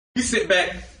You sit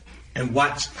back and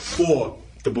watch for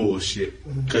the bullshit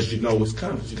because you know what's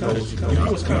coming. You know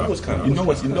what's coming. You know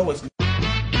what's coming. You know what's.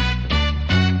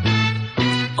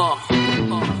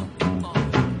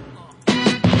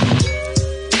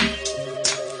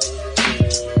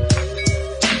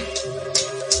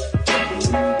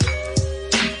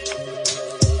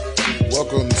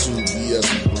 Welcome to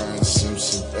BS with Brian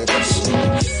Simpson,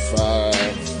 episode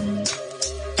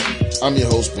 5. I'm your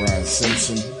host, Brian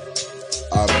Simpson.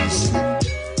 Obviously,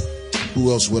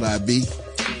 who else would I be?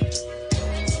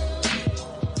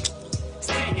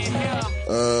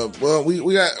 Well,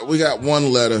 we got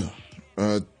one letter,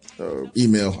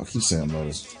 email. I keep saying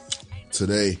letters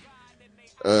today,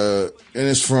 and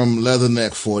it's from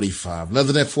Leatherneck45.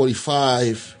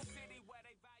 Leatherneck45.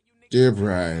 Dear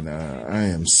Brian, I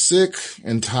am sick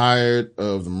and tired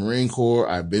of the Marine Corps.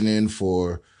 I've been in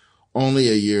for only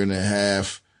a year and a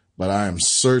half, but I am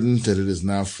certain that it is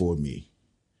not for me.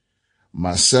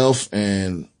 Myself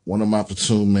and one of my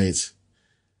platoon mates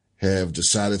have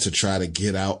decided to try to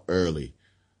get out early.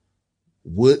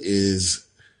 What is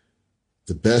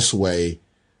the best way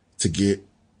to get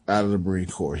out of the Marine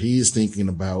Corps? He is thinking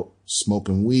about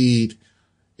smoking weed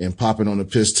and popping on a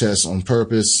piss test on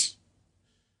purpose.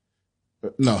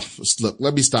 No, look,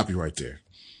 let me stop you right there.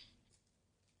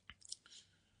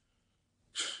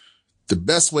 The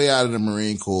best way out of the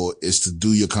Marine Corps is to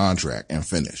do your contract and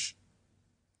finish.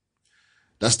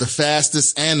 That's the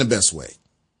fastest and the best way.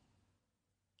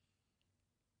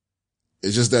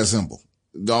 It's just that simple.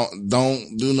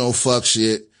 Don't do no fuck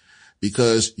shit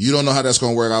because you don't know how that's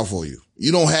going to work out for you.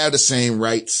 You don't have the same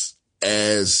rights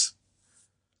as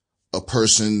a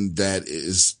person that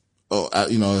is,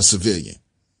 a civilian.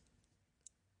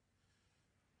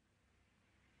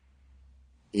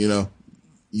 You know,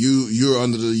 you're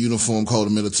under the Uniform Code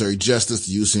of Military Justice,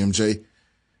 the UCMJ,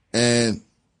 and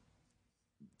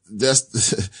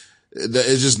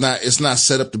it's not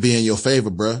set up to be in your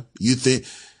favor, bruh. You think,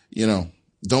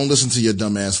 don't listen to your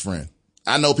dumbass friend.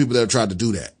 I know people that have tried to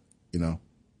do that,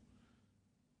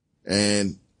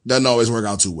 and doesn't always work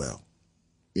out too well.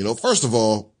 First of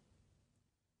all,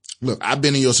 look, I've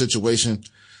been in your situation.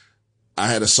 I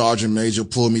had a sergeant major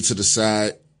pull me to the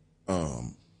side,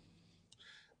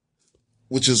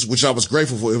 which I was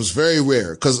grateful for. It was very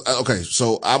rare.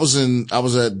 So I was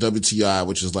at WTI,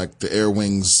 which is like the Air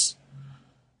Wings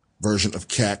version of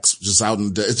CAX, just out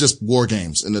in it's just war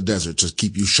games in the desert, just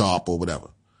keep you sharp or whatever.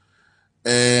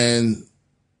 And,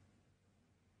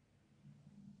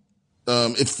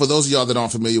 for those of y'all that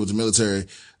aren't familiar with the military,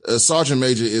 sergeant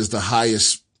major is the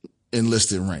highest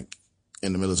enlisted rank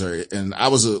in the military. And I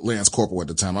was a Lance Corporal at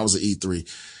the time. I was an E3.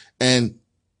 And,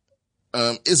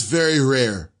 it's very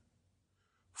rare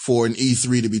for an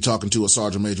E3 to be talking to a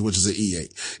sergeant major, which is an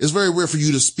E8. It's very rare for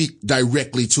you to speak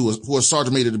directly to a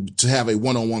sergeant major to have a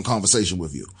one-on-one conversation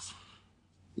with you.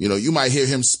 You might hear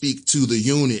him speak to the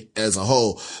unit as a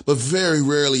whole, but very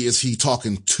rarely is he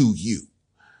talking to you.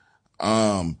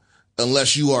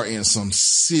 Unless you are in some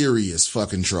serious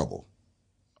fucking trouble,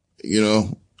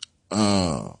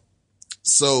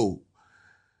 so,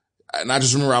 and I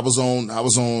just remember I was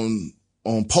on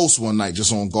post one night,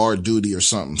 just on guard duty or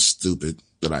something stupid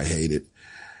that I hated.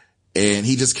 And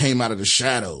he just came out of the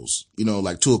shadows,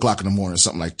 like 2:00 in the morning,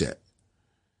 something like that.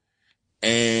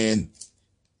 And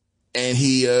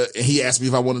he asked me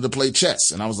if I wanted to play chess.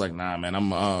 And I was like, nah, man,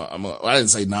 I didn't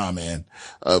say nah, man.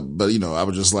 But I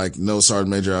was just like, no,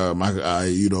 Sergeant Major, I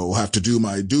have to do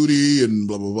my duty and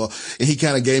blah, blah, blah. And he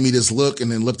kind of gave me this look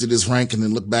and then looked at his rank and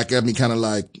then looked back at me kind of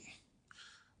like,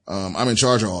 I'm in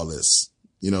charge of all this,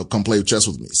 come play chess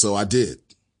with me. So I did.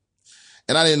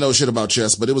 And I didn't know shit about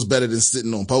chess, but it was better than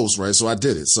sitting on post, right? So I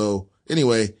did it. So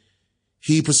anyway,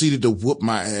 he proceeded to whoop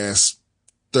my ass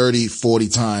 30, 40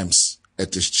 times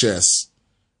at this chess.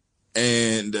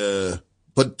 And,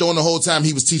 but during the whole time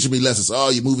he was teaching me lessons. Oh,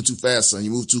 you're moving too fast, son.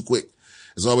 You move too quick.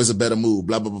 There's always a better move,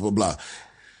 blah, blah, blah, blah, blah.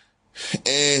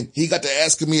 And he got to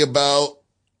asking me about,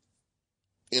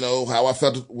 how I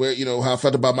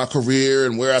felt about my career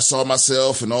and where I saw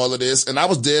myself and all of this. And I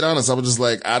was dead honest. I was just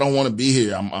like, I don't want to be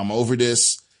here. I'm over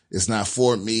this. It's not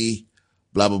for me,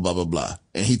 blah, blah, blah, blah, blah.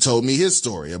 And he told me his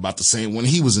story about when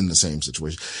he was in the same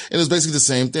situation. And it was basically the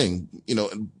same thing,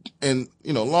 and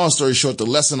long story short, the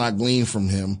lesson I gleaned from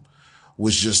him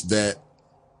was just that,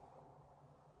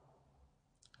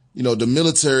 the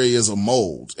military is a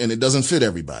mold and it doesn't fit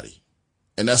everybody,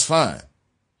 and that's fine.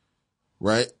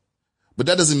 Right? But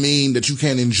that doesn't mean that you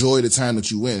can't enjoy the time that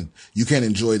you in. You can't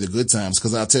enjoy the good times.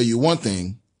 Cause I'll tell you one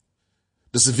thing,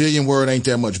 the civilian world ain't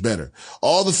that much better.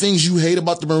 All the things you hate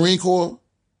about the Marine Corps,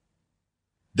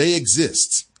 they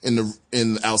exist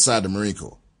in outside the Marine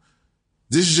Corps.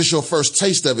 This is just your first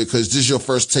taste of it because this is your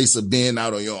first taste of being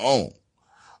out on your own,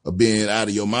 of being out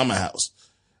of your mama house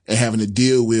and having to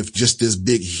deal with just this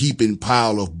big heaping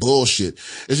pile of bullshit.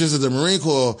 It's just that the Marine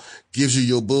Corps gives you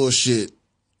your bullshit,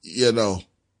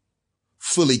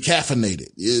 fully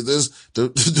caffeinated.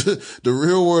 The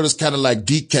real world is kind of like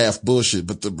decaf bullshit,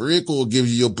 but the Marine Corps gives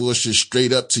you your bullshit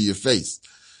straight up to your face.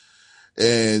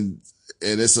 And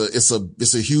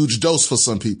it's a huge dose for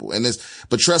some people.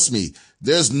 But trust me,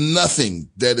 there's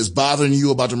nothing that is bothering you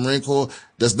about the Marine Corps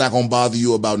that's not going to bother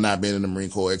you about not being in the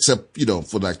Marine Corps, except,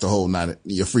 for like the whole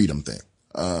your freedom thing.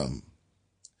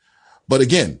 But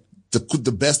again,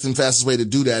 the best and fastest way to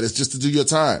do that is just to do your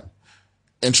time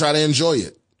and try to enjoy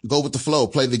it. Go with the flow,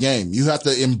 play the game. You have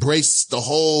to embrace the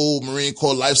whole Marine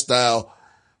Corps lifestyle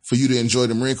for you to enjoy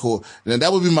the Marine Corps. And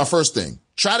that would be my first thing.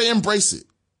 Try to embrace it.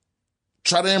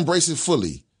 Try to embrace it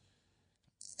fully.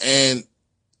 And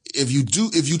if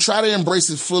you try to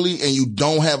embrace it fully and you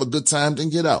don't have a good time,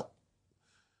 then get out.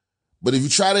 But if you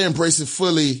try to embrace it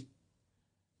fully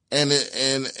and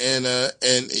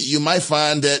you might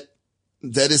find that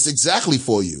it's exactly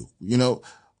for you,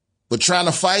 but trying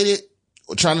to fight it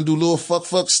or trying to do little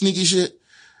fuck sneaky shit,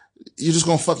 you're just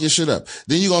going to fuck your shit up.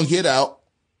 Then you're going to get out.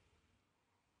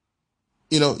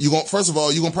 First of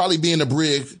all, you're going to probably be in the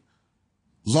brig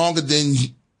longer than,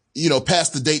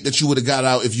 past the date that you would have got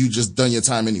out if you just done your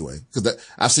time anyway. Cause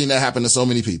I've seen that happen to so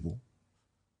many people.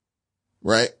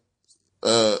 Right?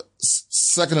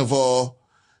 Second of all,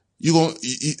 you're going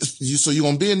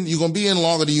to be in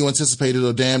longer than you anticipated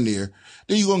or damn near.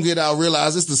 Then you're going to get out,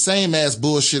 realize it's the same ass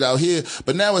bullshit out here,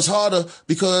 but now it's harder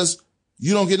because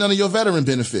you don't get none of your veteran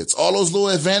benefits. All those little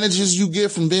advantages you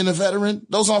get from being a veteran,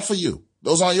 those aren't for you.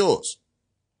 Those aren't yours.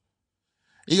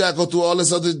 You got to go through all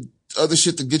this other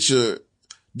shit to get your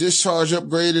discharge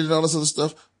upgraded and all this other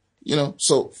stuff,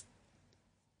 so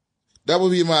that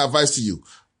would be my advice to you.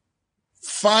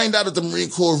 Find out if the Marine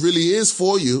Corps really is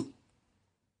for you,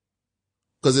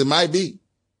 because it might be.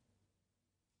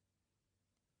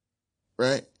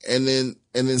 Right? And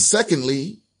then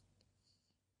secondly,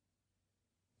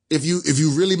 if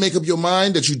you really make up your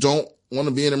mind that you don't want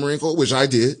to be in the Marine Corps, which I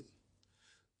did,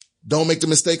 don't make the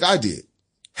mistake I did.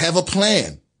 Have a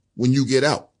plan when you get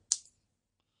out.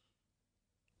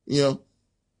 You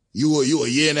a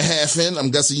year and a half in. I'm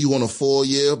guessing you on a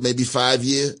 4-year, maybe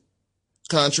 5-year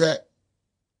contract.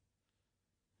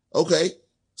 Okay.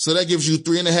 So that gives you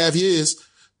 3.5 years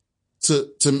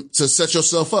to set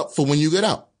yourself up for when you get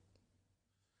out.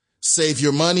 Save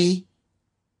your money.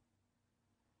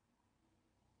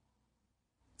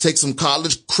 Take some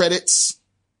college credits.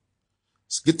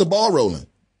 Let's get the ball rolling.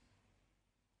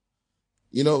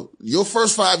 Your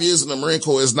first 5 years in the Marine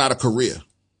Corps is not a career.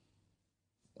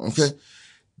 Okay.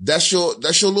 That's your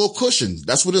little cushion.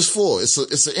 That's what it's for.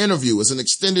 It's an interview. It's an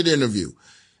extended interview.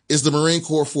 Is the Marine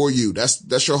Corps for you?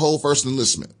 That's your whole first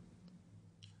enlistment.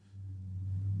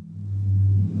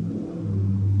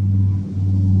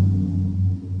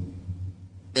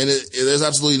 And there's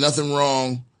absolutely nothing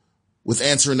wrong with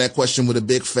answering that question with a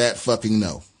big fat fucking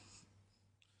no.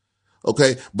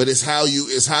 Okay. But it's how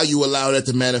you allow that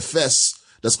to manifest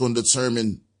that's going to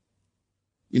determine,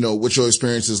 what your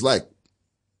experience is like.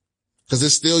 Cause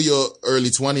it's still your early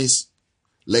 20s,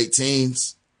 late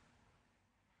teens.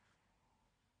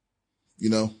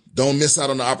 Don't miss out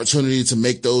on the opportunity to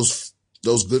make those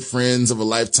good friends of a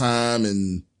lifetime,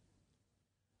 and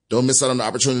don't miss out on the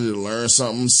opportunity to learn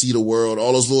something, see the world,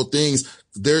 all those little things.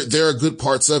 There are good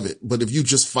parts of it. But if you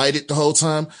just fight it the whole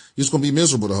time, you're just going to be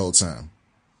miserable the whole time.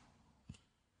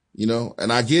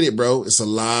 And I get it, bro. It's a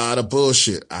lot of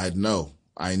bullshit. I know.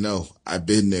 I've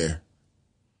been there.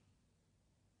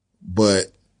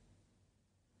 But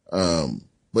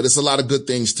it's a lot of good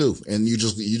things too. And you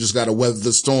just got to weather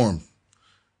the storm.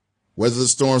 Weather the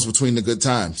storms between the good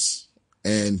times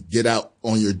and get out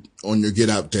on your get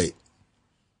out date.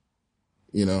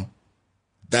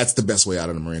 That's the best way out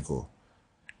of the Marine Corps.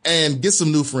 And get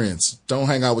some new friends. Don't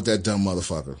hang out with that dumb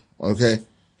motherfucker. Okay.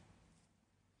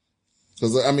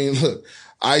 Cause look,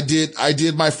 I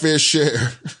did my fair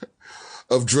share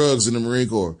of drugs in the Marine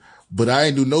Corps, but I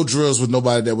ain't do no drugs with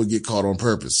nobody that would get caught on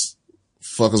purpose.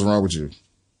 Fuck is wrong with you?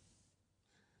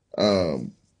 Yeah,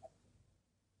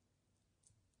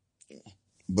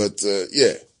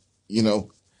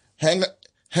 hang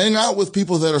out with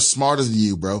people that are smarter than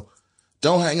you, bro.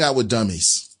 Don't hang out with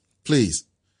dummies, please.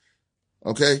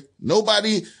 Okay.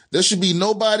 There should be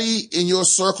nobody in your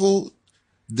circle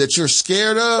that you're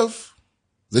scared of,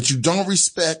 that you don't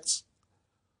respect,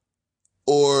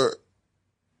 or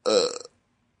that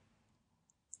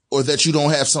you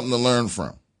don't have something to learn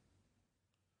from.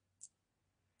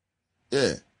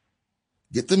 Yeah.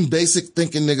 Get them basic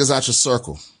thinking niggas out your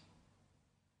circle.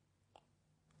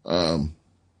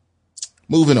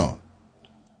 Moving on.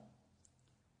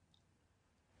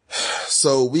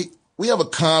 So we have a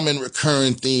common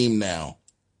recurring theme now,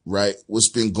 right? What's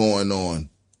been going on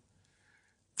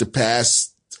the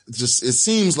past, just, it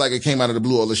seems like it came out of the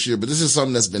blue all this year, but this is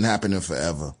something that's been happening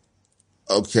forever.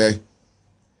 Okay.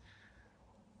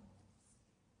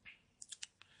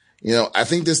 You know, I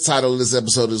think this title of this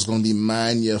episode is going to be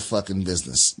Mind Your Fucking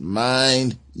Business.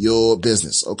 Mind your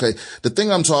business. Okay. The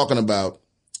thing I'm talking about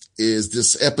is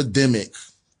this epidemic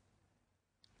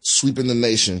sweeping the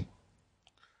nation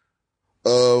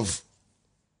of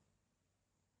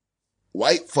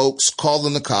white folks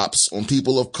calling the cops on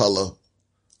people of color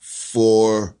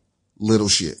for little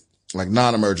shit, like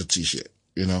non-emergency shit,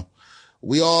 you know.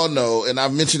 We all know, and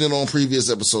I've mentioned it on previous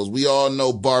episodes, we all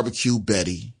know Barbecue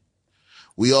Betty.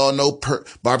 We all know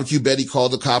Barbecue Betty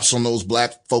called the cops on those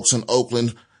black folks in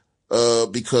Oakland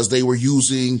because they were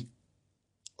using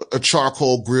a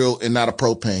charcoal grill and not a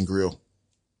propane grill.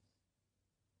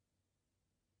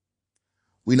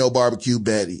 We know Barbecue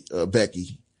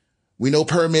Becky. We know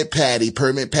Permit Patty.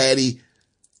 Permit Patty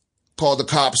called the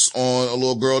cops on a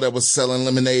little girl that was selling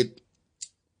lemonade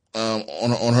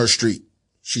on her street.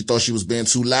 She thought she was being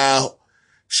too loud.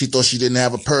 She thought she didn't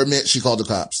have a permit. She called the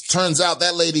cops. Turns out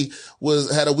that lady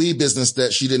had a weed business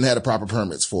that she didn't have the proper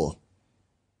permits for.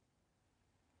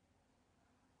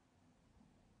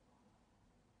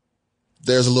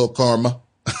 There's a little karma.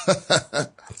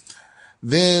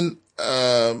 Then,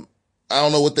 I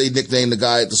don't know what they nicknamed the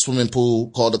guy at the swimming pool,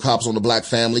 called the cops on the black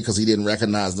family because he didn't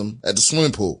recognize them at the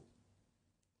swimming pool.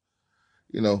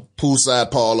 You know,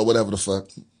 poolside Paul or whatever the fuck.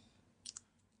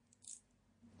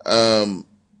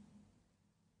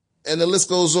 And the list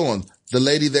goes on. The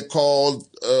lady that called,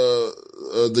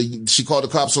 she called the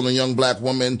cops on a young black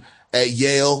woman at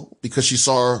Yale because she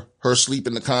saw her sleep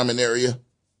in the common area.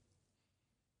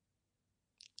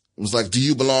 It was like, do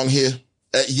you belong here?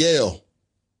 At Yale.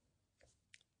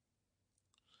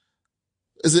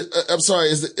 Are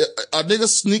niggas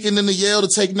sneaking into Yale to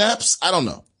take naps? I don't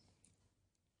know.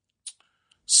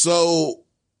 So,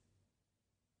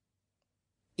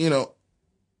 you know,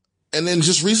 and then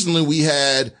just recently we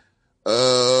had,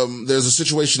 there's a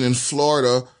situation in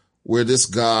Florida where this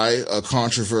guy, a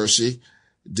controversy,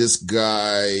 this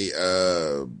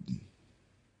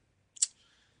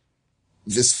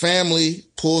family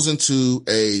pulls into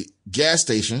a gas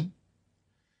station.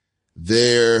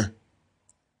 They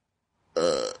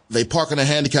park in a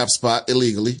handicap spot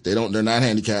illegally. They're not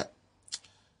handicapped.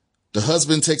 The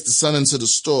husband takes the son into the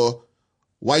store.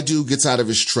 White dude gets out of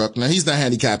his truck. Now he's not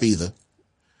handicapped either.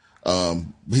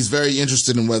 He's very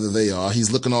interested in whether they are.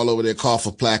 He's looking all over their car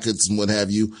for placards and what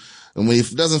have you. And when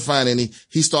he doesn't find any,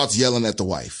 he starts yelling at the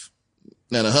wife.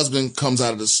 Now the husband comes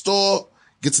out of the store,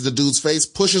 gets to the dude's face,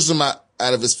 pushes him out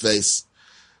of his face.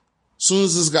 Soon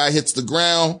as this guy hits the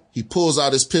ground, he pulls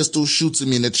out his pistol, shoots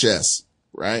him in the chest,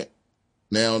 right?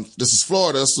 Now, this is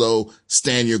Florida, so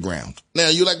stand your ground. Now,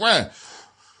 you're like, Ryan,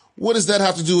 what does that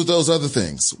have to do with those other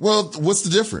things? Well, what's the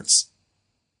difference?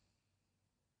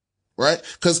 Right?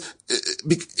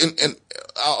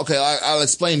 I'll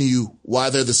explain to you why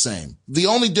they're the same. The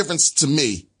only difference to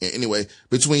me, anyway,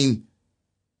 between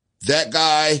that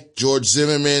guy, George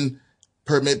Zimmerman,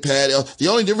 Permit Patty, the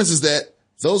only difference is that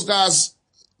those guys,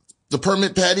 the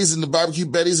Permit Patties and the Barbecue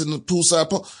Bettys and the Poolside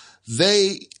Paul,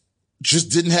 they just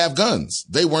didn't have guns.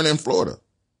 They weren't in Florida.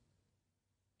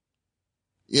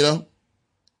 You know?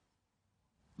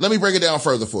 Let me break it down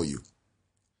further for you.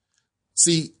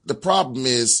 See, the problem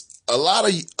is a lot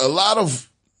of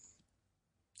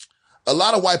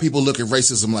white people look at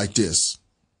racism like this.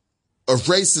 A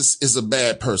racist is a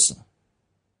bad person.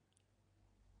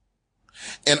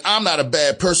 And I'm not a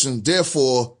bad person.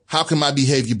 Therefore, how can my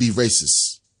behavior be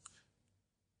racist?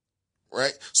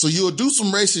 Right? So you'll do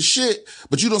some racist shit,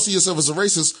 but you don't see yourself as a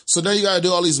racist. So now you got to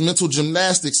do all these mental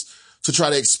gymnastics to try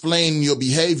to explain your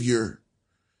behavior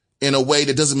in a way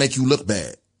that doesn't make you look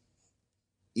bad.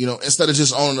 You know, instead of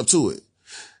just owning up to it.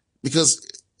 Because,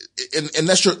 and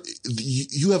that's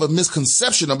you have a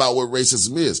misconception about what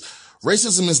racism is.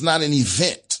 Racism is not an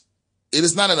event. It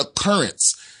is not an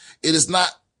occurrence. It is not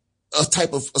a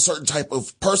certain type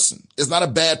of person. It's not a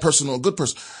bad person or a good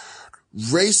person.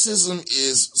 Racism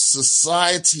is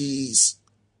society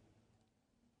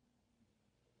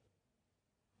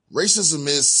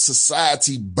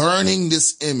burning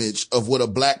this image of what a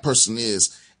black person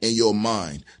is in your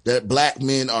mind. That black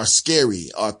men are scary,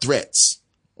 are threats,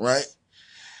 right?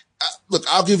 Look,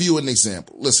 I'll give you an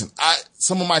example. Listen,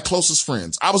 some of my closest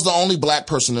friends, I was the only black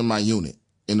person in my unit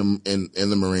in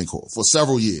the Marine Corps for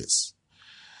several years.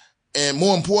 And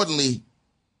more importantly,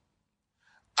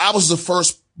 I was the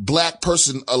first black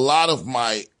person a lot of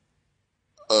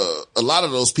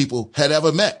those people had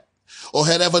ever met or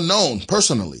had ever known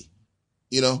personally,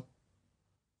 you know?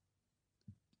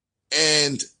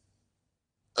 And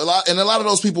a lot of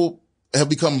those people have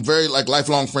become very like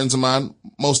lifelong friends of mine.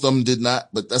 Most of them did not,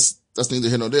 but that's neither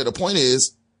here nor there. The point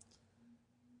is,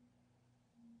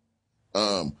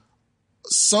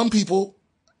 some people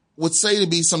would say to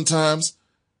me sometimes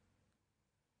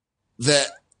that,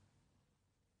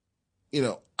 you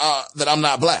know, that I'm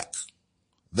not black,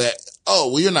 that,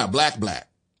 oh, well, you're not black,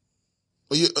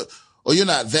 or you're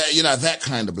not that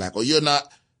kind of black, or you're not,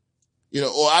 you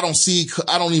know, or I don't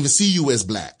even see you as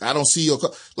black. I don't see your,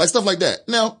 like stuff like that.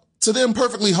 Now, to them,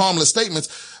 perfectly harmless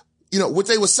statements, you know, what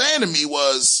they were saying to me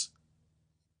was,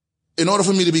 in order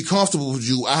for me to be comfortable with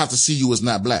you, I have to see you as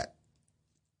not black.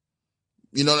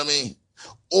 You know what I mean?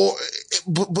 Or,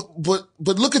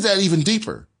 but look at that even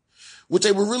deeper. What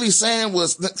they were really saying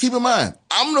was, keep in mind,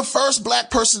 I'm the first black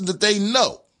person that they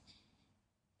know.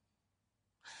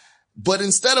 But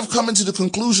instead of coming to the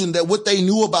conclusion that what they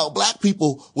knew about black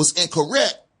people was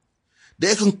incorrect,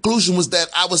 their conclusion was that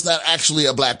I was not actually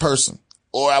a black person,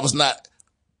 or I was not,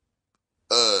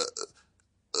 I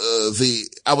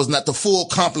was not the full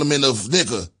complement of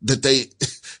nigga that they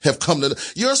have come to.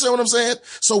 You understand what I'm saying?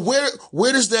 So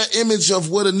where does that image of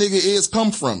what a nigga is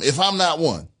come from if I'm not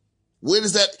one? Where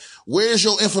is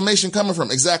your information coming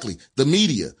from? Exactly. The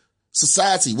media,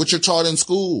 society, what you're taught in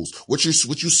schools, what you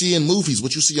see in movies,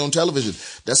 what you see on television.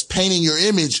 That's painting your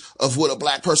image of what a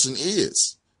black person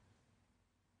is.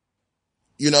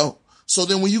 You know? So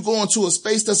then when you go into a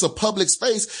space that's a public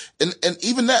space, and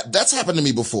even that's happened to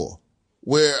me before,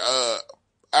 where,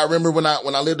 I remember when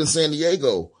I lived in San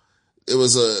Diego, it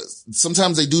was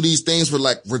sometimes they do these things where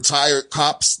like retired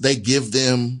cops, they give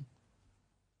them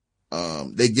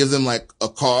like a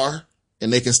car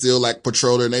and they can still like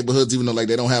patrol their neighborhoods, even though like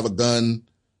they don't have a gun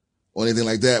or anything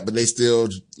like that, but they still,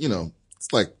 you know,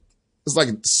 it's like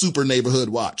a super neighborhood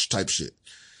watch type shit.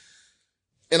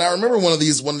 And I remember one of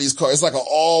these cars, it's like an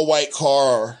all white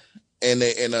car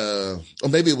or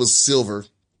maybe it was silver,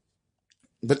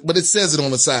 but it says it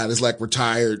on the side. It's like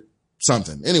retired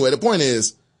something. Anyway, the point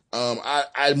is,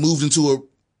 I moved into a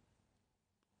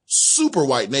super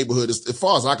white neighborhood as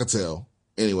far as I could tell.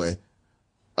 Anyway,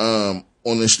 on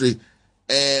the street.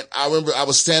 And I remember I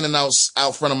was standing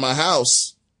out front of my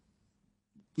house,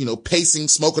 you know, pacing,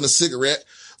 smoking a cigarette,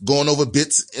 going over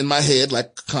bits in my head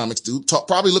like comics do.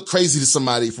 Probably look crazy to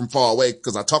somebody from far away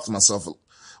because I talk to myself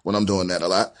when I'm doing that a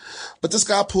lot. But this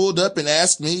guy pulled up and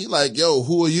asked me like, yo,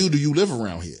 who are you? Do you live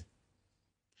around here?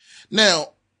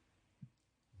 Now,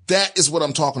 that is what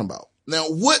I'm talking about. Now,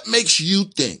 what makes you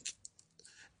think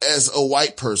as a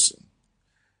white person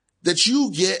that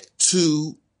you get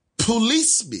to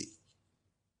police me?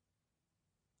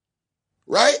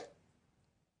 Right?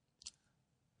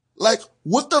 Like,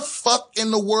 what the fuck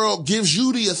in the world gives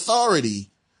you the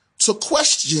authority to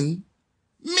question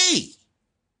me?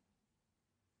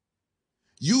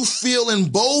 You feel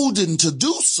emboldened to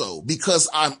do so because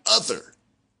I'm other.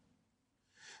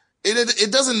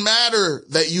 It doesn't matter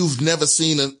that you've never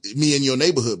seen me in your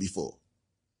neighborhood before.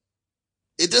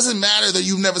 It doesn't matter that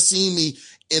you've never seen me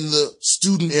in the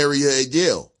student area at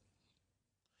Yale.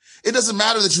 It doesn't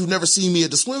matter that you've never seen me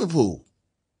at the swimming pool.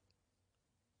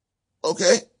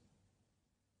 Okay?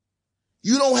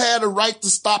 You don't have the right to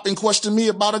stop and question me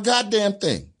about a goddamn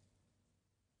thing.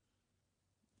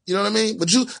 You know what I mean?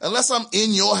 But unless I'm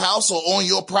in your house or on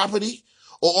your property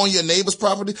or on your neighbor's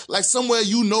property, like somewhere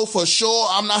you know for sure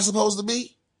I'm not supposed to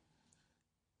be,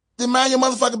 then mind your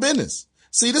motherfucking business.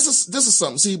 See, this is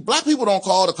something. See, black people don't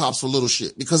call the cops for little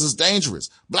shit because it's dangerous.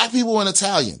 Black people and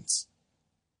Italians.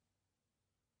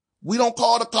 We don't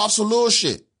call the cops for little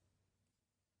shit.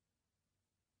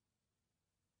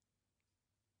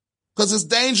 Because it's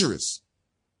dangerous.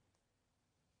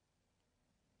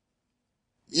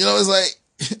 You know, it's like,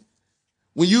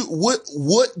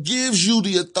 what gives you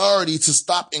the authority to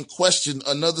stop and question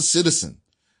another citizen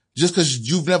just because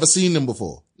you've never seen them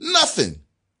before? Nothing.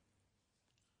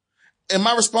 And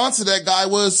my response to that guy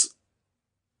was,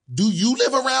 do you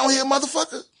live around here,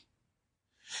 motherfucker?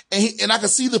 And I could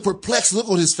see the perplexed look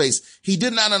on his face. He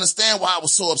did not understand why I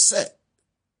was so upset.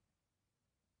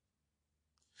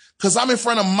 Cause I'm in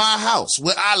front of my house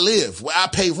where I live, where I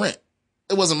pay rent.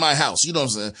 It wasn't my house, you know what I'm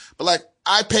saying? But like,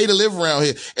 I pay to live around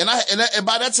here. And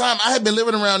by that time, I had been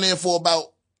living around there for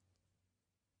about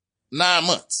 9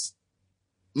 months,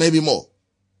 maybe more,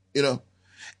 you know?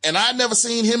 And I'd never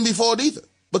seen him before either.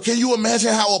 But can you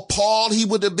imagine how appalled he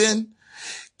would have been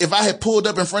if I had pulled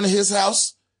up in front of his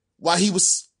house while he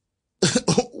was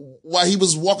while he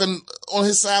was walking on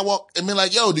his sidewalk and been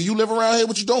like, yo, do you live around here?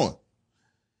 What you doing?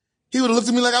 He would have looked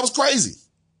at me like I was crazy.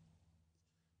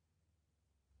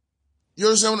 You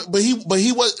understand? But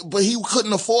he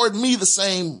couldn't afford me the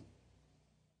same,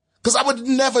 because I would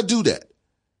never do that.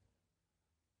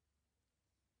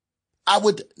 I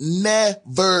would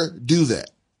never do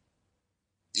that.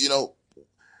 You know,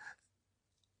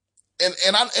 and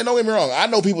don't get me wrong, I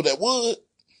know people that would.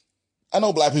 I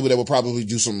know black people that would probably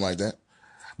do something like that.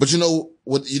 But you know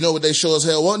what they sure as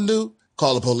hell wouldn't do?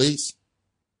 Call the police.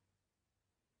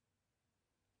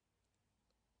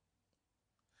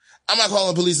 I'm not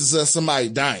calling the police to say somebody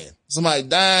dying,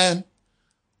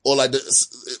 or like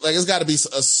it's got to be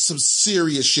some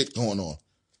serious shit going on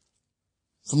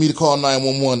for me to call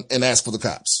 911 and ask for the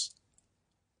cops.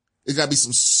 It got to be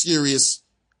some serious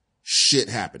shit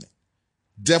happening.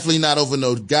 Definitely not over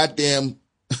no goddamn,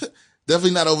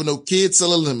 definitely not over no kids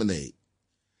selling lemonade.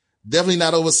 Definitely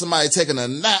not over somebody taking a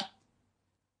nap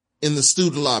in the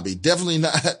student lobby. Definitely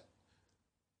not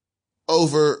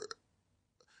over,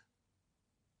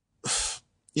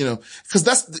 you know, cause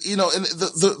that's, you know, and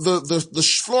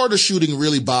the Florida shooting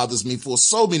really bothers me for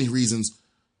so many reasons.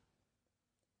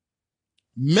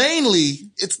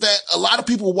 Mainly, it's that a lot of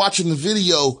people watching the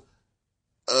video,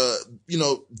 you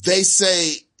know, they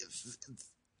say,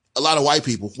 a lot of white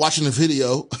people watching the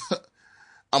video,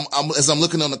 as I'm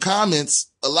looking on the comments,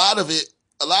 a lot of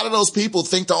those people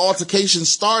think the altercation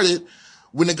started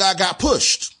when the guy got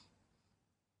pushed.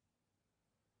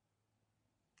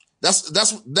 That's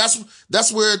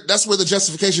where the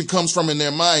justification comes from in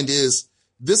their mind is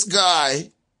this guy.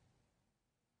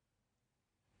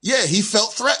 Yeah, he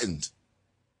felt threatened.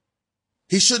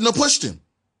 He shouldn't have pushed him.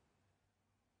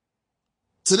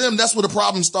 To them, that's where the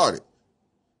problem started.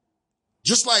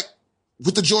 Just like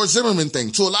with the George Zimmerman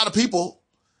thing, to a lot of people,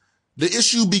 the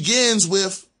issue begins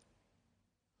with,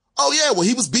 oh yeah, well,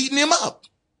 he was beating him up.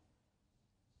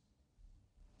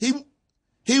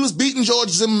 He was beating George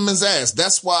Zimmerman's ass.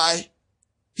 That's why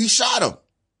he shot him.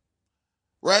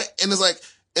 Right? And it's like,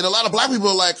 and a lot of black people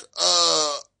are like,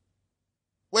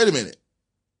 wait a minute.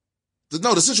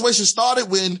 No, the situation started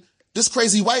when this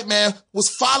crazy white man was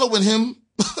following him,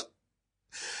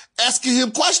 asking him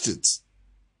questions.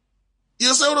 You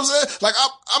understand what I'm saying? Like,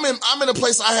 I'm in a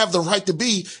place I have the right to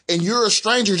be, and you're a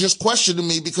stranger just questioning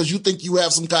me because you think you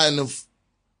have some kind of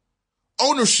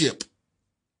ownership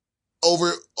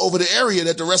over the area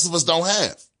that the rest of us don't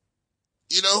have.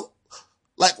 You know?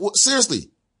 Like,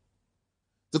 seriously.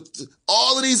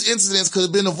 All of these incidents could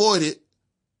have been avoided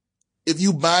if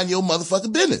you mind your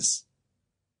motherfucking business.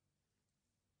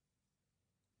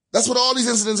 That's what all these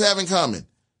incidents have in common.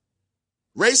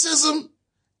 Racism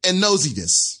and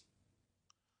nosiness.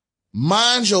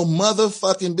 Mind your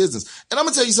motherfucking business. And I'm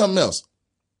going to tell you something else.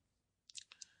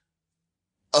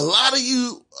 A lot of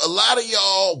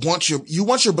y'all want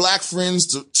your black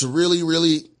friends to really,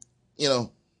 really, you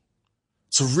know,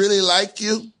 to really like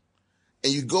you.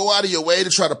 And you go out of your way to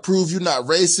try to prove you're not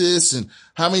racist and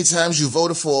how many times you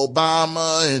voted for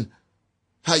Obama and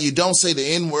how you don't say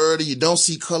the N-word or you don't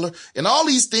see color and all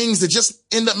these things that just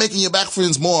end up making your black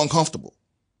friends more uncomfortable.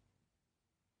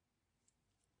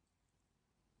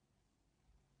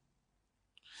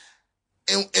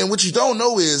 And what you don't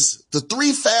know is the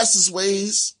 3 fastest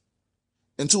ways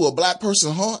into a black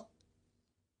person's heart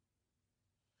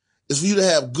is for you to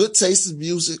have good taste in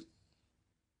music,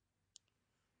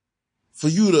 for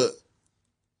you to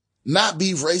not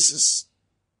be racist,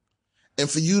 and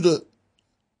for you to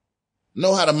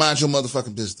know how to mind your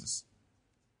motherfucking business.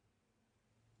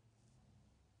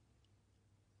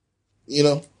 You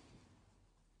know?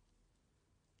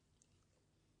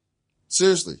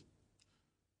 Seriously.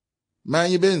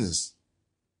 Mind your business.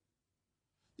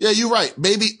 Yeah, you're right,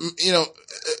 baby. You know,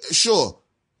 sure.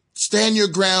 Stand your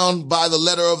ground by the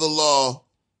letter of the law.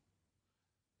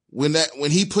 When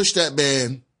he pushed that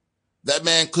man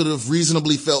could have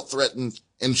reasonably felt threatened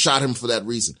and shot him for that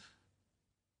reason.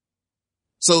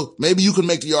 So maybe you could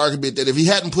make the argument that if he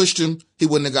hadn't pushed him, he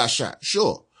wouldn't have got shot.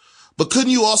 Sure. But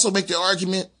couldn't you also make the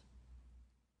argument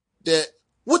that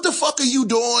what the fuck are you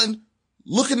doing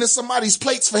looking at somebody's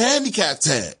plates for handicap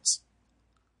tags?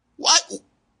 Why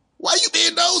you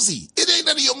being nosy? It ain't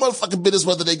none of your motherfucking business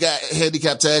whether they got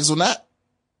handicap tags or not.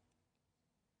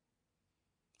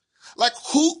 Like,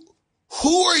 who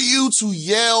are you to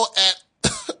yell at?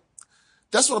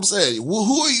 That's what I'm saying.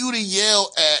 Who are you to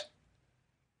yell at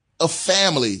a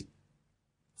family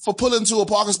for pulling into a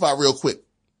parking spot real quick?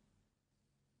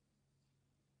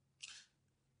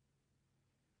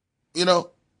 You know,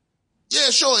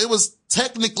 yeah, sure, it was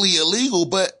technically illegal,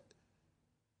 but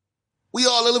We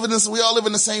all live in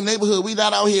the same neighborhood. We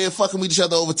not out here fucking with each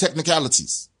other over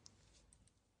technicalities.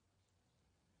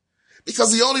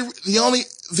 Because the only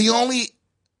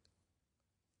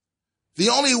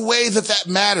way that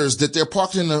matters, that they're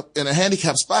parked in a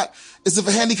handicapped spot, is if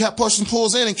a handicapped person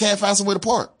pulls in and can't find somewhere to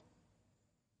park.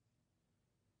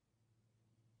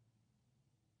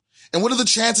 And what are the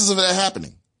chances of that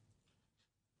happening?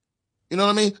 You know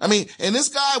what I mean? And this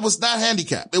guy was not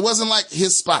handicapped. It wasn't like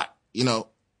his spot, you know.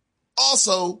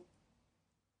 Also,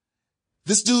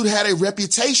 this dude had a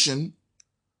reputation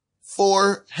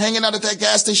for hanging out at that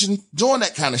gas station doing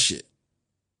that kind of shit.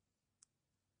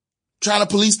 Trying to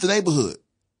police the neighborhood.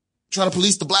 Trying to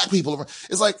police the black people.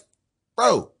 It's like,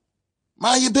 bro,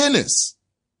 mind your business.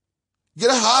 Get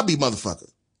a hobby, motherfucker.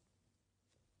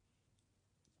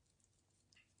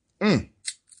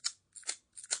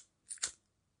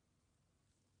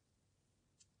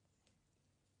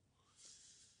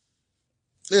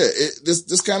 Yeah,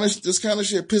 this kind of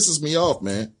shit pisses me off,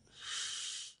 man.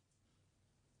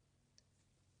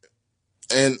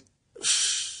 And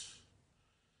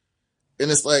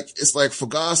it's like, for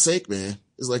God's sake, man,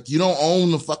 it's like, you don't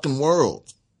own the fucking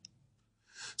world.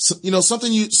 So, you know,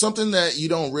 something that you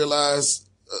don't realize,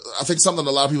 I think something a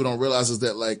lot of people don't realize is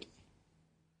that, like,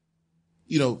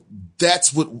 you know,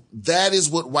 that is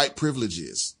what white privilege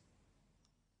is.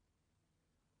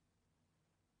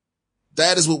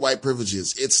 That is what white privilege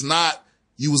is. It's not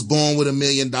you was born with $1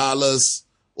 million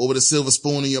or with a silver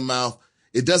spoon in your mouth.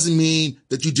 It doesn't mean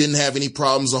that you didn't have any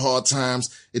problems or hard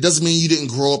times. It doesn't mean you didn't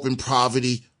grow up in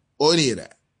poverty or any of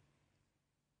that.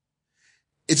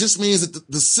 It just means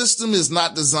that the system is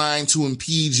not designed to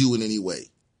impede you in any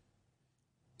way.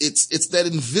 It's that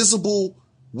invisible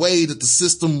way that the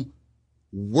system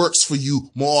works for you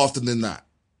more often than not.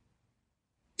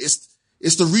 It's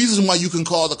the reason why you can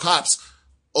call the cops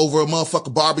over a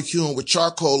motherfucker barbecuing with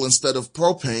charcoal instead of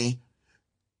propane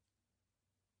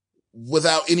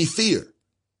without any fear.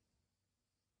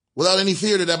 Without any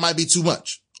fear that might be too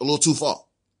much, a little too far.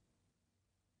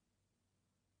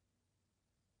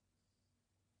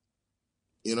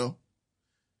 You know?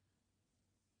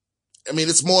 I mean,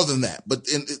 it's more than that, but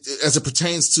as it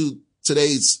pertains to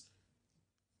today's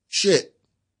shit,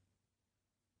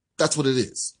 that's what it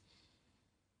is.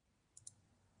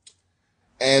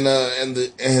 And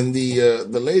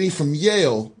the lady from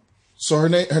Yale, so her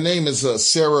name is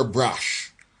Sarah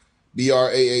Brash,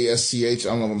 Brasch. I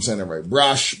don't know if I'm saying that right.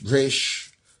 Brash.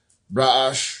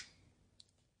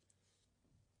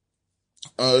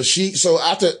 So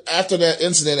after that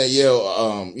incident at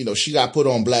Yale, you know, she got put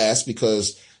on blast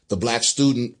because the black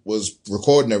student was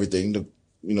recording everything.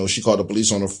 You know, she called the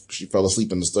police on her. She fell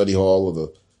asleep in the study hall or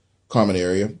the common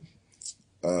area.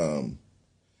 And,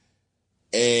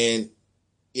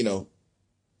 you know,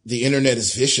 the internet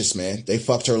is vicious, man. They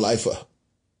fucked her life up.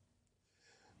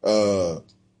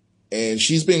 And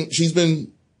she's been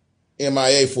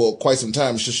MIA for quite some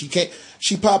time. So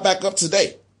she popped back up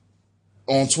today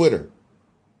on Twitter.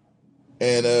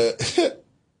 And,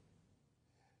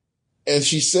 and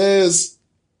she says,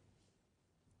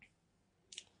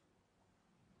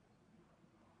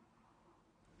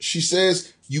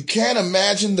 you can't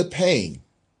imagine the pain.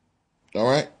 All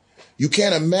right. You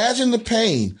can't imagine the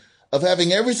pain of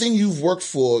having everything you've worked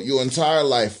for your entire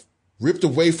life ripped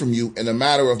away from you in a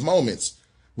matter of moments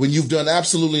when you've done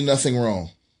absolutely nothing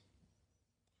wrong.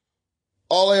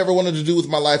 All I ever wanted to do with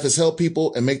my life is help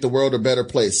people and make the world a better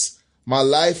place. My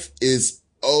life is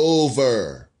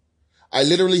over. I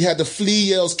literally had to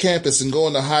flee Yale's campus and go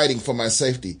into hiding for my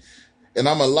safety. And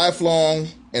I'm a lifelong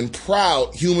and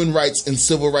proud human rights and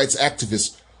civil rights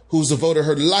activist who's devoted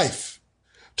her life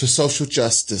to social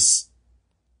justice.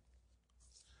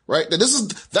 Right?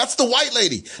 That's the white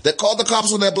lady that called the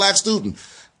cops on that black student.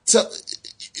 Do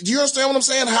you understand what I'm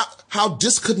saying? How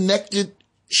disconnected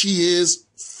she is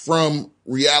from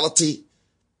reality?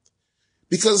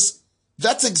 Because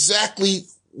that's exactly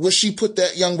what she put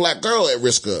that young black girl at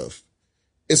risk of.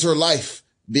 Is her life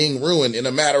being ruined in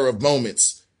a matter of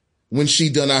moments when she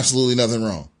done absolutely nothing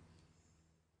wrong.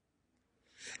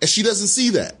 And she doesn't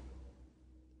see that.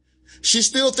 She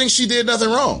still thinks she did nothing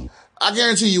wrong. I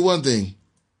guarantee you one thing.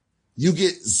 You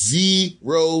get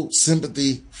zero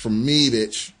sympathy from me,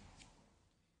 bitch.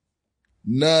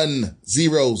 None.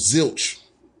 Zero. Zilch.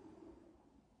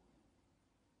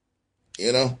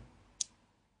 You know?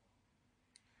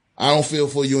 I don't feel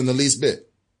for you in the least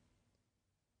bit.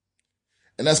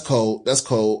 And that's cold. That's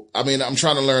cold. I mean, I'm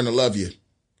trying to learn to love you,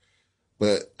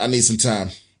 but I need some time.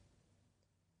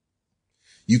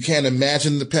 You can't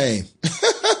imagine the pain.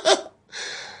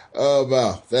 Oh,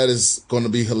 wow. That is going to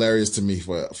be hilarious to me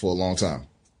for a long time.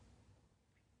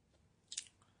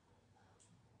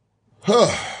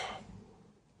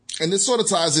 And this sort of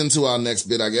ties into our next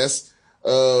bit, I guess.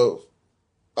 Our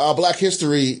Black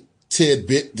History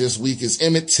tidbit this week is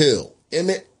Emmett Till.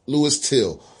 Emmett Louis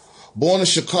Till. Born in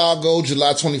Chicago,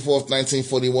 July 24th,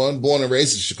 1941. Born and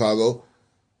raised in Chicago.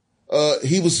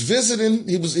 He was visiting,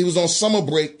 he was on summer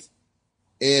break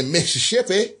in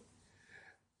Mississippi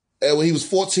when he was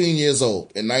 14 years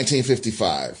old in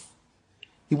 1955.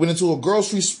 He went into a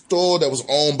grocery store that was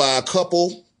owned by a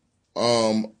couple.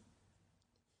 What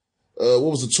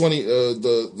was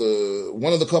the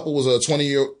one of the couple was a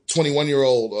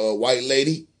 21-year-old white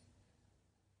lady.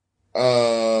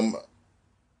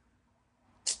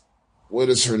 What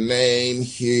is her name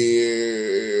here?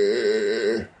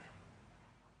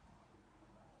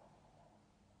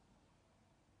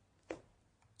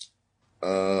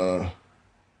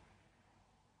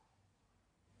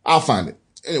 I'll find it.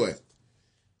 Anyway,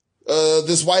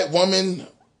 this white woman,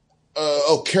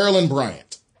 Carolyn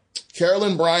Bryant.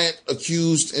 Carolyn Bryant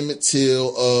accused Emmett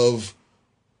Till of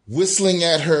whistling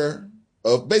at her,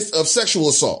 of sexual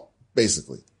assault,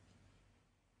 basically.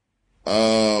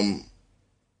 And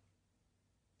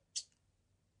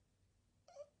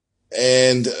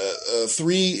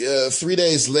 3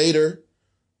 days later,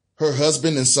 her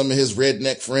husband and some of his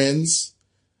redneck friends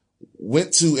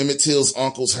went to Emmett Till's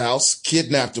uncle's house,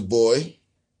 kidnapped the boy,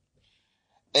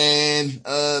 and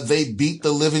they beat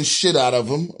the living shit out of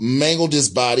him, mangled his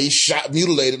body,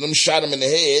 mutilated him, shot him in the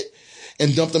head,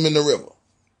 and dumped him in the river.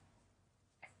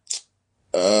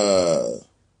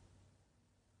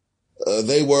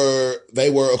 They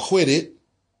were acquitted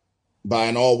by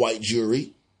an all-white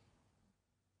jury.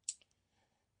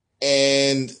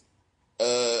 And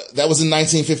that was in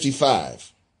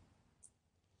 1955.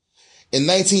 In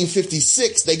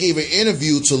 1956, they gave an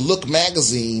interview to Look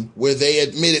magazine where they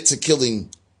admitted to killing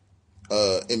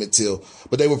Emmett Till,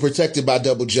 but they were protected by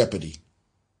double jeopardy.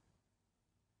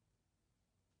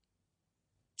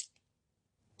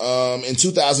 In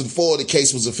 2004, the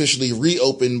case was officially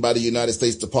reopened by the United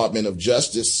States Department of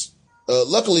Justice.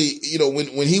 Luckily,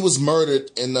 when he was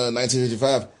murdered in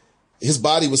 1955, his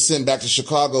body was sent back to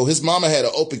Chicago. His mama had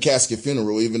an open casket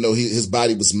funeral, even though his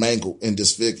body was mangled and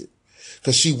disfigured,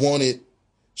 because she wanted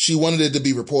it to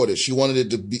be reported. She wanted it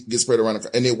to get spread around,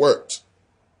 and it worked.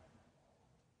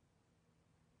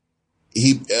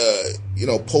 He,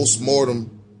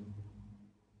 post-mortem,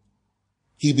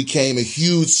 he became a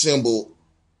huge symbol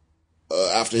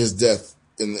after his death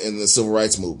in the civil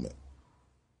rights movement.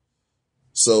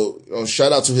 So,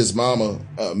 shout out to his mama,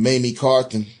 Mamie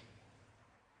Carthen,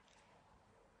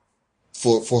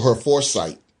 for her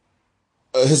foresight.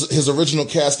 His original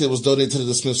casket was donated to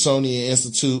the Smithsonian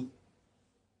Institute.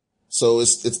 So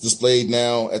it's displayed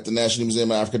now at the National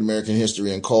Museum of African American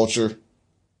History and Culture.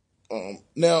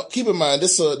 Now keep in mind,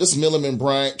 this Milliman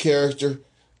Bryant character,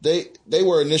 they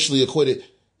were initially acquitted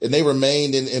and they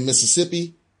remained in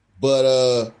Mississippi,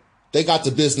 but they got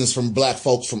the business from black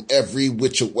folks from every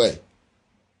which way.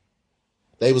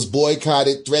 They was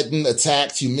boycotted, threatened,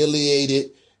 attacked, humiliated,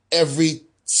 every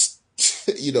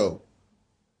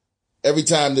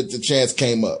time that the chance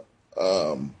came up.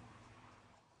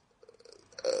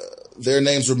 Their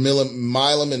names were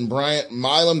Milam and Bryant.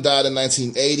 Milam died in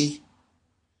 1980.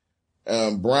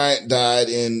 Bryant died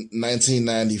in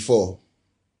 1994.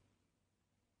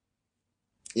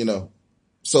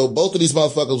 So both of these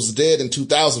motherfuckers was dead in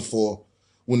 2004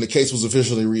 when the case was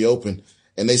officially reopened,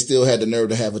 and they still had the nerve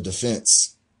to have a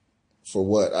defense for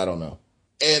what? I don't know.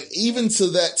 And even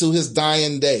to his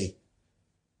dying day,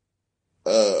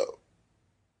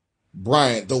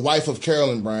 Bryant, the wife of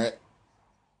Carolyn Bryant,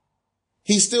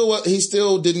 he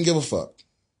still didn't give a fuck.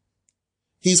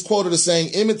 He's quoted as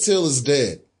saying, Emmett Till is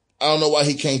dead. I don't know why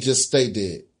he can't just stay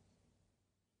dead.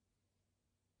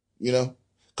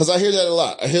 Cause I hear that a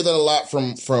lot. I hear that a lot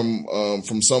from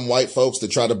some white folks that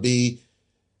try to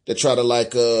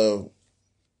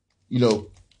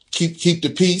keep the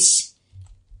peace.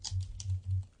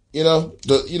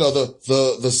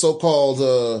 The so-called,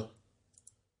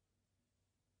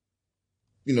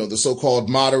 the so-called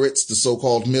moderates, the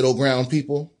so-called middle ground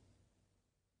people,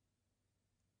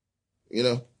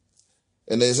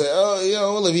 and they say,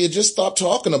 well, if you just stop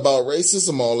talking about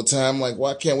racism all the time, like,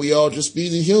 why can't we all just be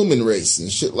the human race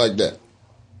and shit like that?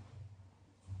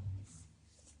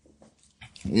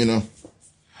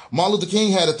 Martin Luther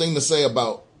King had a thing to say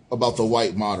about the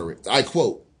white moderate. I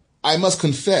quote, "I must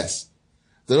confess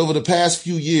that over the past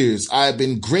few years, I have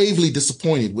been gravely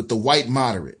disappointed with the white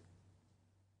moderate.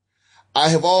 I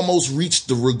have almost reached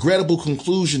the regrettable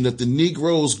conclusion that the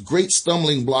Negro's great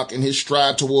stumbling block in his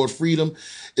stride toward freedom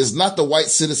is not the white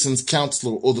citizens'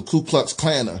 council or the Ku Klux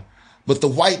Klaner, but the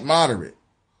white moderate,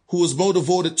 who is more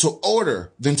devoted to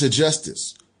order than to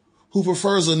justice, who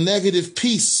prefers a negative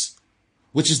peace,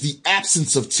 which is the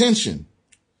absence of tension,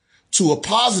 to a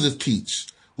positive peace,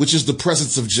 which is the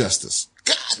presence of justice.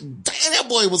 God damn, that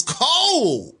boy was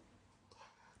cold.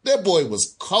 That boy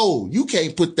was cold. You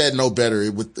can't put that no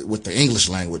better with the English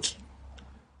language.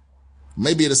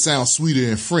 Maybe it'll sound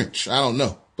sweeter in French. I don't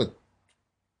know. But,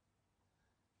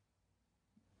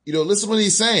 listen to what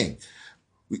he's saying.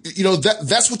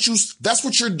 That's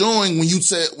what you're doing when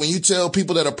you tell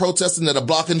people that are protesting, that are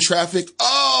blocking traffic.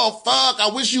 Oh, fuck. I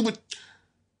wish you would.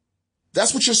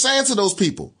 That's what you're saying to those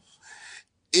people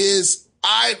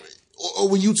or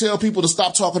when you tell people to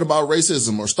stop talking about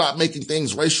racism or stop making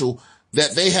things racial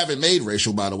that they haven't made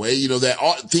racial, by the way,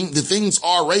 the things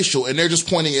are racial and they're just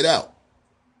pointing it out.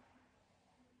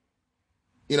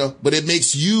 But it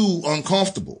makes you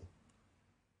uncomfortable.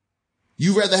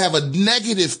 You rather have a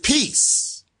negative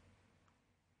peace.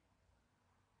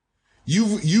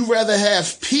 You rather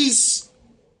have peace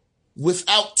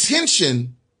without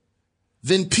tension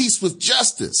than peace with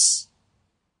justice.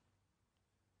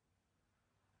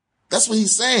 That's what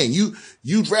he's saying.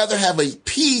 You'd rather have a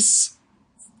peace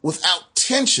without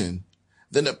tension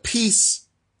than a peace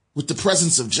with the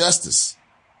presence of justice.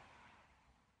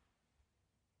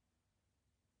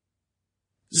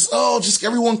 Just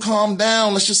everyone calm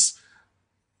down. Let's just,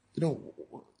 you're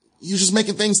just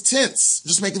making things tense,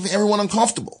 just making everyone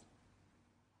uncomfortable.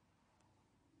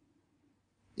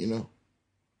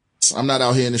 So I'm not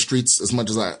out here in the streets as much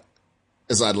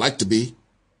as I'd like to be.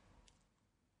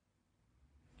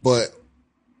 But,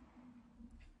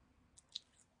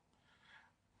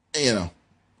 I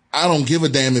don't give a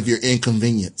damn if you're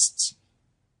inconvenienced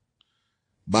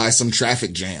by some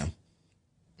traffic jam.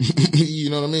 You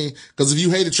know what I mean? Because if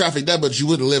you hated traffic that much, you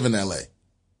wouldn't live in LA.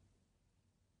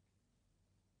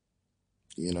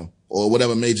 Or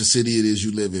whatever major city it is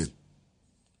you live in.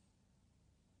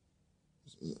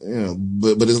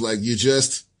 But it's like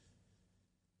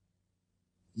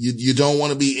you don't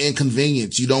want to be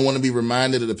inconvenienced. You don't want to be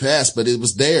reminded of the past, but it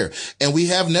was there. And we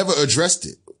have never addressed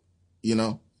it.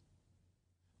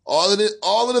 All of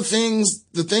the things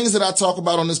that I talk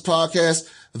about on this podcast,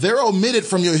 they're omitted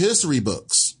from your history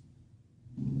books.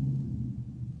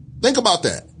 Think about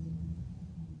that.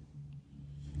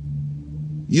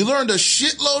 You learned a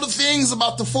shitload of things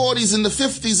about the 40s and the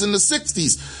 50s and the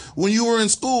 60s when you were in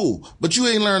school, but you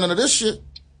ain't learned none of this shit.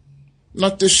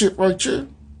 Not this shit right here.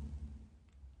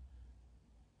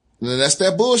 And that's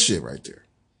that bullshit right there.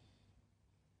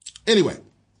 Anyway.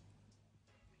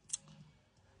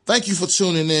 Thank you for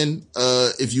tuning in.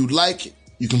 If you like,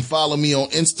 you can follow me on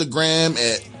Instagram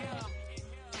at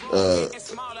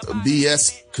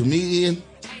BS Comedian.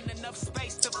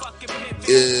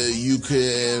 You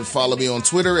can follow me on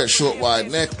Twitter at Short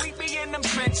Wide Neck. The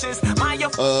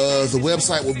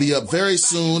website will be up very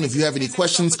soon. If you have any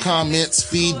questions, comments,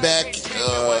 feedback,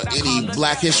 any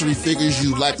Black History figures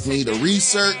you'd like me to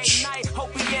research,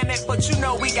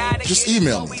 just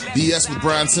email me,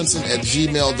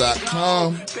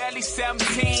 bswithbriansimpson@gmail.com.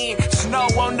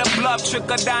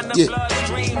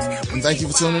 Yeah. And thank you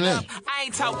for tuning in. I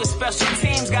ain't talking special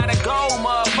teams, gotta go,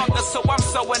 motherfucker, so I'm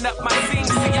sewing up my team.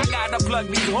 See, I gotta plug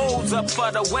these holes up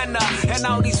for the winner. And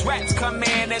all these rats come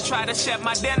in and try to shut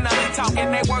my dinner.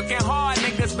 Talking they working hard,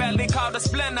 niggas barely called a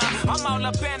splinter. I'm all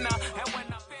up in her.